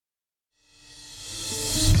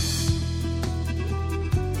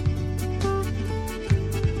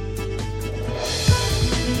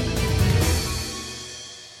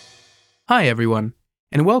Hi everyone,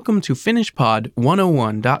 and welcome to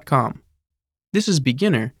FinishPod101.com. This is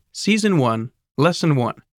Beginner, Season 1, Lesson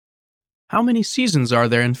 1. How many seasons are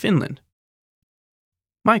there in Finland?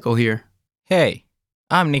 Michael here. Hey,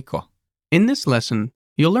 I'm Nico. In this lesson,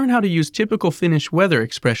 you'll learn how to use typical Finnish weather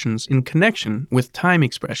expressions in connection with time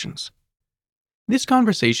expressions. This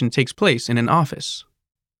conversation takes place in an office.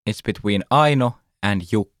 It's between Aino and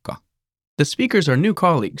Jukka. The speakers are new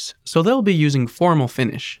colleagues, so they'll be using formal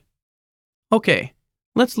Finnish. Okay,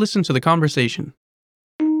 let's listen to the conversation.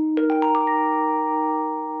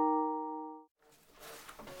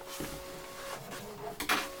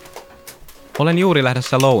 Olen juuri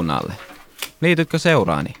lähdössä lounaalle. Liitytkö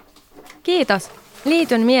seuraani? Kiitos,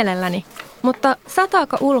 liityn mielelläni. Mutta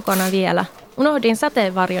sataako ulkona vielä? Unohdin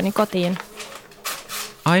sateenvarjoni kotiin.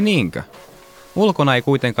 Ai niinkö? Ulkona ei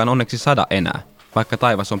kuitenkaan onneksi sada enää, vaikka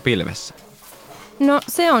taivas on pilvessä. No,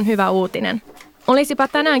 se on hyvä uutinen. Olisipa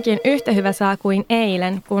tänäänkin yhtä hyvä sää kuin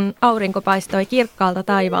eilen, kun aurinko paistoi kirkkaalta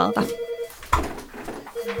taivaalta.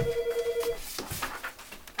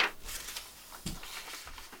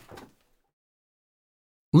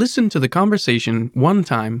 Listen to the conversation one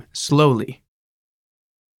time slowly.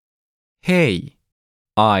 Hei,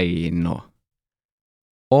 Aino.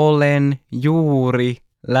 Olen juuri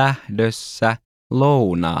lähdössä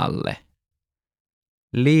lounaalle.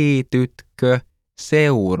 Liitytkö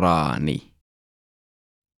seuraani?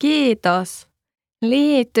 Kiitos,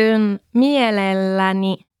 liityn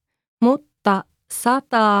mielelläni, mutta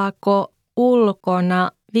sataako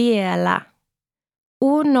ulkona vielä?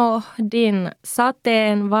 Unohdin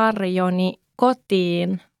sateenvarjoni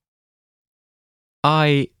kotiin.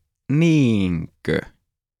 Ai niinkö?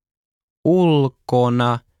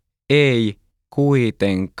 Ulkona ei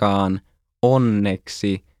kuitenkaan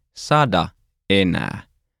onneksi sada enää,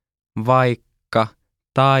 vaikka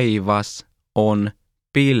taivas on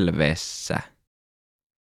pilvessä.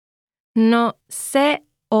 No, se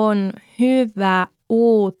on hyvä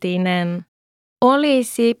uutinen.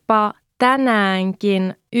 Olisipa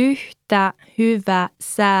tänäänkin yhtä hyvä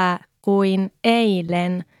sää kuin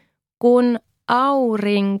eilen, kun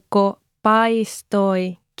aurinko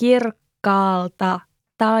paistoi kirkkaalta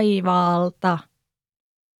taivaalta.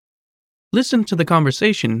 Listen to the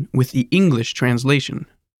conversation with the English translation.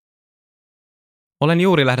 Olen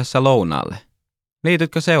juuri lähdössä lounaalle.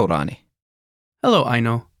 Liitytkö seuraani? Hello,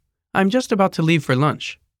 Aino. I'm just about to leave for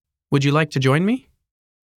lunch. Would you like to join me?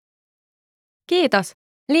 Kiitos,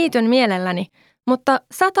 liityn mielelläni, mutta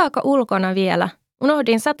sataako ulkona vielä?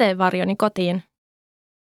 Unohdin sateenvarjoni kotiin.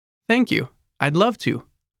 Thank you. I'd love to.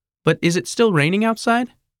 But is it still raining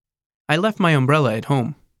outside? I left my umbrella at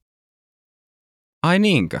home. Ai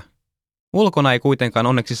niinkö? Ulkona ei kuitenkaan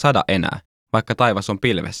onneksi sada enää, vaikka taivas on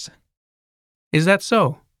pilvessä. Is that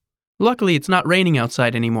so? Luckily, it's not raining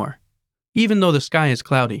outside anymore, even though the sky is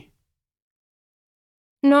cloudy.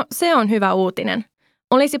 No, se on hyvä uutinen.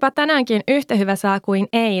 Olisipa tänäänkin yhtä hyvä sää kuin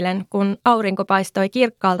eilen, kun aurinko paistoi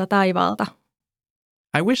kirkkaalta taivaalta.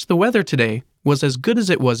 I wish the weather today was as good as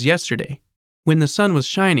it was yesterday, when the sun was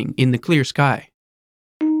shining in the clear sky.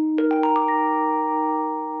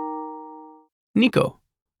 Nico,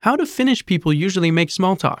 how do Finnish people usually make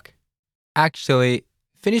small talk? Actually,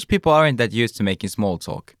 Finnish people aren't that used to making small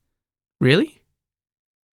talk. Really?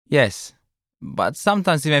 Yes, but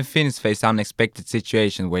sometimes even Finns face unexpected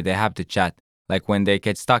situations where they have to chat, like when they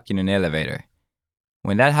get stuck in an elevator.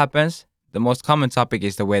 When that happens, the most common topic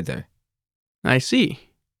is the weather. I see.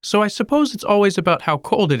 So I suppose it's always about how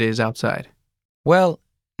cold it is outside. Well,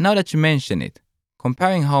 now that you mention it,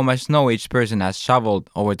 comparing how much snow each person has shoveled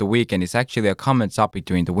over the weekend is actually a common topic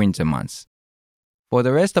during the winter months. For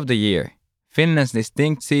the rest of the year, Finland's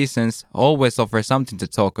distinct seasons always offer something to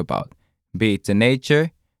talk about, be it the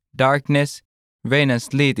nature, darkness, rain and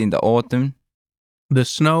sleet in the autumn, The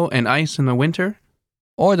snow and ice in the winter?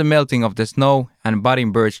 or the melting of the snow and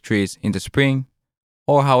budding birch trees in the spring,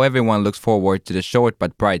 or how everyone looks forward to the short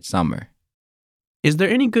but bright summer. Is there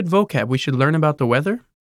any good vocab we should learn about the weather?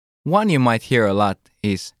 One you might hear a lot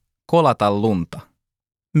is kolata lunta.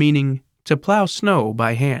 Meaning to plow snow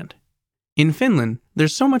by hand. In Finland,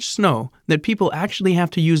 there's so much snow that people actually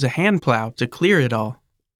have to use a hand plow to clear it all.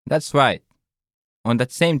 That's right. On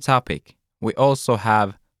that same topic, we also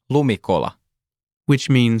have lumikola. Which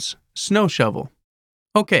means snow shovel.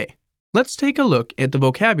 Okay, let's take a look at the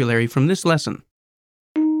vocabulary from this lesson.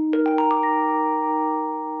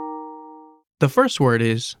 The first word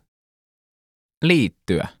is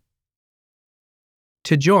Liittyä.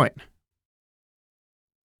 to join.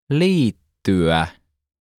 Liittyä.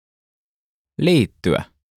 Liittyä.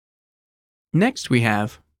 Next we have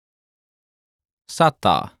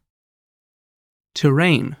Sataa. to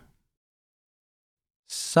rain.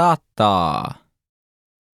 Sataa.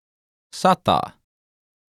 Sataa.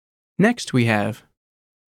 Next we have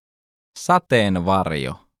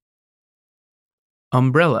Sateenvarjo.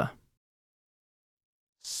 umbrella.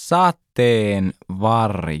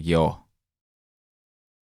 Sateenvarjo.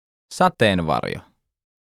 Sateenvarjo.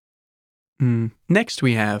 Next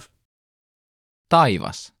we have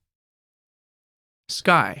Taivas.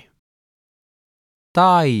 sky.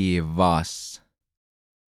 Taivas.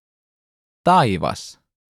 Taivas.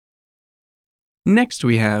 Next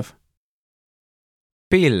we have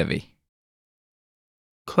Pilvi.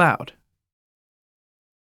 cloud.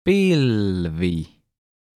 Pilvi.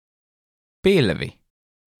 Pilvi.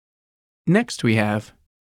 Next we have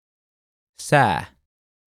Sää.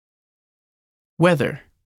 weather.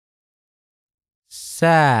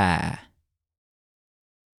 Sää.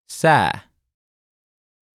 Sää.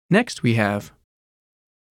 Next we have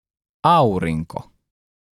Aurinko.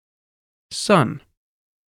 sun.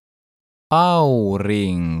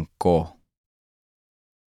 Aurinko.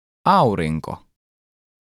 Aurinko.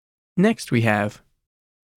 Next we have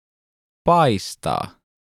Paistaa.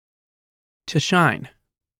 to shine.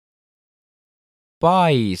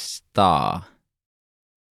 Paistaa.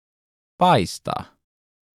 Paistaa.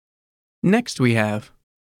 Next we have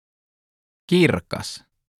Kirkas.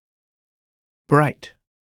 bright.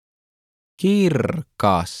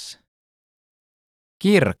 Kirkas.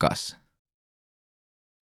 Kirkas.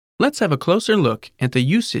 Let's have a closer look at the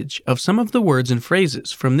usage of some of the words and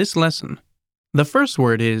phrases from this lesson. The first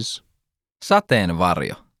word is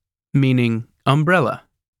Sateenvarjo. meaning umbrella,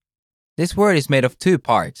 This word is made of two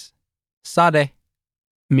parts. Sade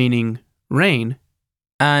meaning rain,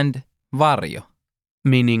 and varjo.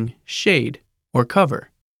 meaning shade or cover.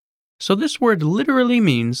 So this word literally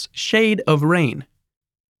means shade of rain.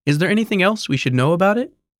 Is there anything else we should know about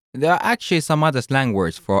it? There are actually some other slang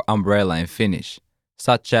words for umbrella in Finnish,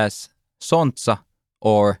 such as sontsa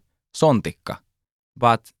or sontikka.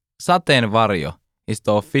 But sateenvarjo is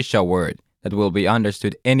the official word that will be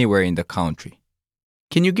understood anywhere in the country.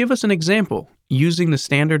 Can you give us an example using the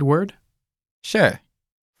standard word? Sure.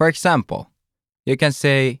 For example, you can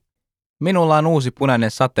say, minulla on uusi punainen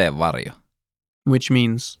sateenvarjo. Which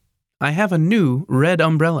means, I have a new red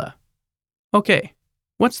umbrella. Okay,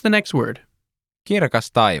 what's the next word? Kirkas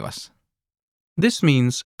taivas. This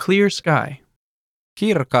means clear sky.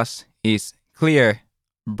 Kirkas is clear,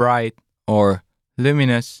 bright, or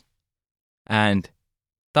luminous, and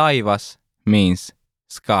taivas means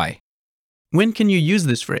sky. When can you use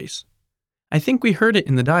this phrase? I think we heard it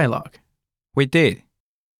in the dialogue. We did.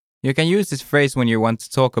 You can use this phrase when you want to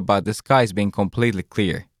talk about the skies being completely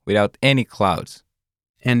clear, without any clouds.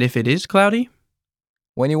 And if it is cloudy?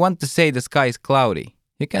 When you want to say the sky is cloudy,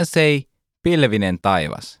 you can say pilvinen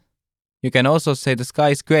taivas. You can also say the sky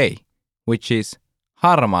is gray, which is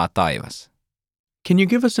harmaa taivas. Can you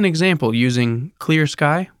give us an example using clear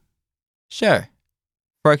sky? Sure.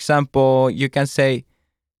 For example, you can say,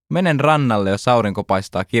 menen rannalle, jos aurinko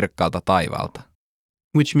paistaa kirkkaalta taivaalta.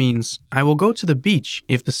 Which means, I will go to the beach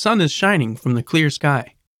if the sun is shining from the clear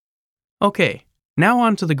sky. Okay, now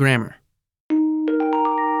on to the grammar.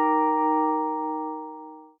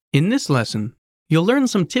 In this lesson, you'll learn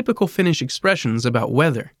some typical Finnish expressions about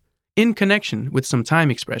weather, in connection with some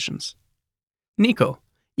time expressions. Nico,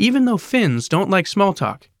 even though Finns don't like small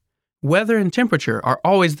talk, weather and temperature are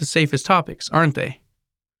always the safest topics, aren't they?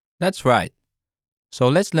 That's right. So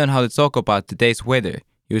let's learn how to talk about today's weather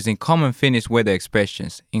using common Finnish weather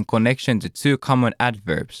expressions in connection to two common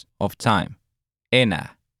adverbs of time,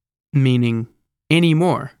 enää, Meaning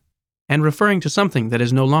anymore, and referring to something that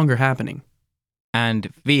is no longer happening. and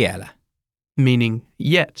vielä. Meaning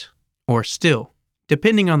yet or still,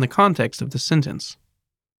 depending on the context of the sentence.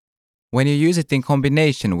 When you use it in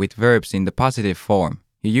combination with verbs in the positive form,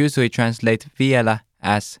 you usually translate vielä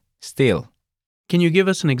as still. Can you give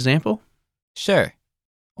us an example? Sure.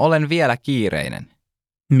 Olen vielä kiireinen.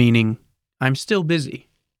 Meaning I'm still busy.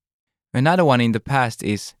 Another one in the past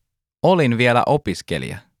is olin vielä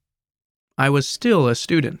opiskelija. I was still a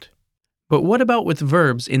student. But what about with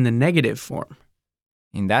verbs in the negative form?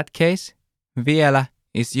 In that case, vielä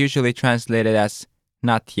is usually translated as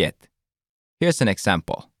not yet. Here's an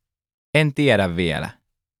example. En tiedä vielä.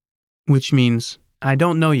 Which means I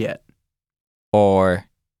don't know yet. Or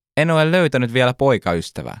en ole löytänyt vielä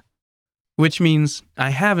poikaystävää. Which means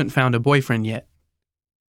I haven't found a boyfriend yet.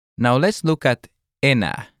 Now let's look at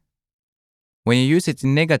enää. When you use it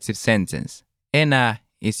in negative sentence, enää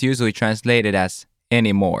is usually translated as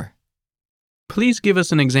anymore. Please give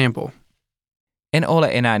us an example. En ole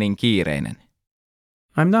enää niin kiireinen.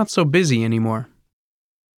 I'm not so busy anymore.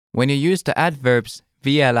 When you use the adverbs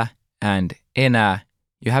vielä and enää,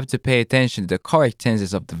 you have to pay attention to the correct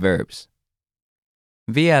tenses of the verbs.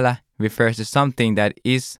 Vielä refers to something that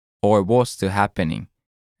is or was to happening,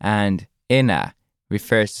 and enää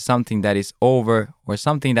refers to something that is over or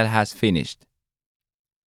something that has finished.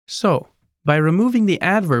 So, by removing the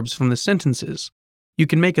adverbs from the sentences, you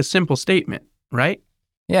can make a simple statement, right?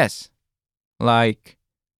 Yes, like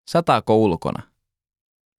sataako ulkona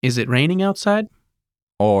Is it raining outside?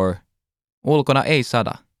 or ulkona ei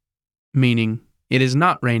sada. Meaning, it is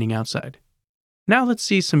not raining outside. Now let's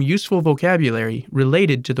see some useful vocabulary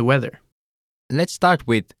related to the weather. Let's start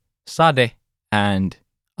with sade and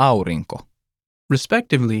aurinko.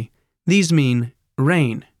 Respectively, these mean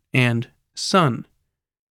rain and sun.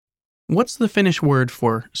 What's the Finnish word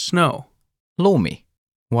for snow? Lumi,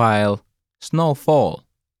 while snowfall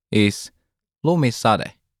is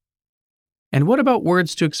lumisade. And what about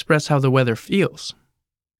words to express how the weather feels?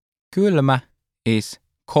 Kylmä is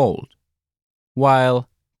cold, while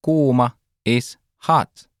kuuma is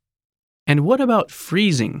hot. And what about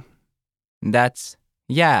freezing? That's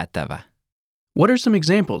jäätävä. What are some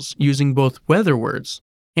examples using both weather words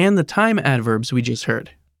and the time adverbs we just heard?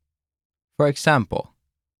 For example,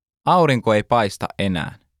 aurinko ei paista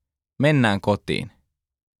enää. Mennään kotiin.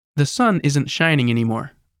 The sun isn't shining anymore.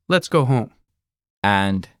 Let's go home.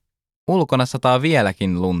 And ulkona sataa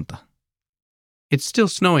vieläkin lunta. It's still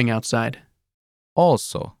snowing outside.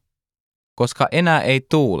 Also, koska enää ei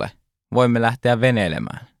tuule, voimme lähteä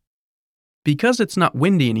veneilemään. Because it's not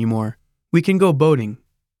windy anymore, we can go boating.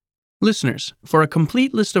 Listeners, for a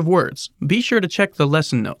complete list of words, be sure to check the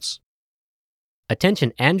lesson notes.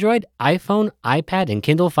 Attention Android, iPhone, iPad, and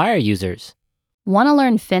Kindle Fire users. Want to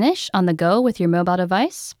learn Finnish on the go with your mobile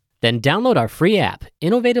device? Then download our free app,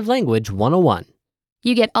 Innovative Language 101,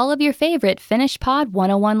 You get all of your favorite Finnish Pod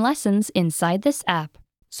 101 lessons inside this app.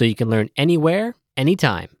 so you can learn anywhere,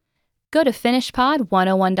 anytime. Go to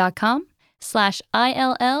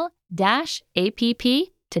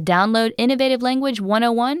finishpod101.com/ILL-APP to download Innovative Language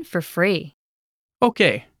 101 for free.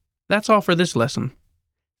 Okay, that's all for this lesson.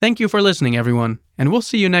 Thank you for listening, everyone, and we'll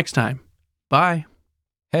see you next time. Bye.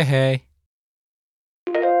 Hei hei!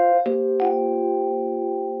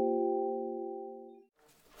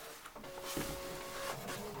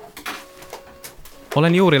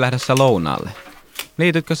 Olen juuri lähdössä lounaalle.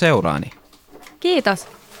 Liitytkö seuraani? Kiitos.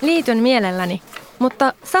 Liityn mielelläni.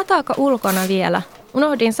 Mutta sataako ulkona vielä?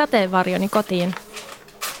 Unohdin sateenvarjoni kotiin.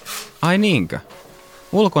 Ai niinkö?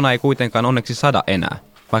 Ulkona ei kuitenkaan onneksi sada enää,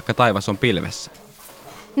 vaikka taivas on pilvessä.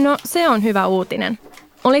 No, se on hyvä uutinen.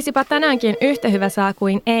 Olisipa tänäänkin yhtä hyvä sää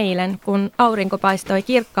kuin eilen, kun aurinko paistoi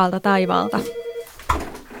kirkkaalta taivaalta.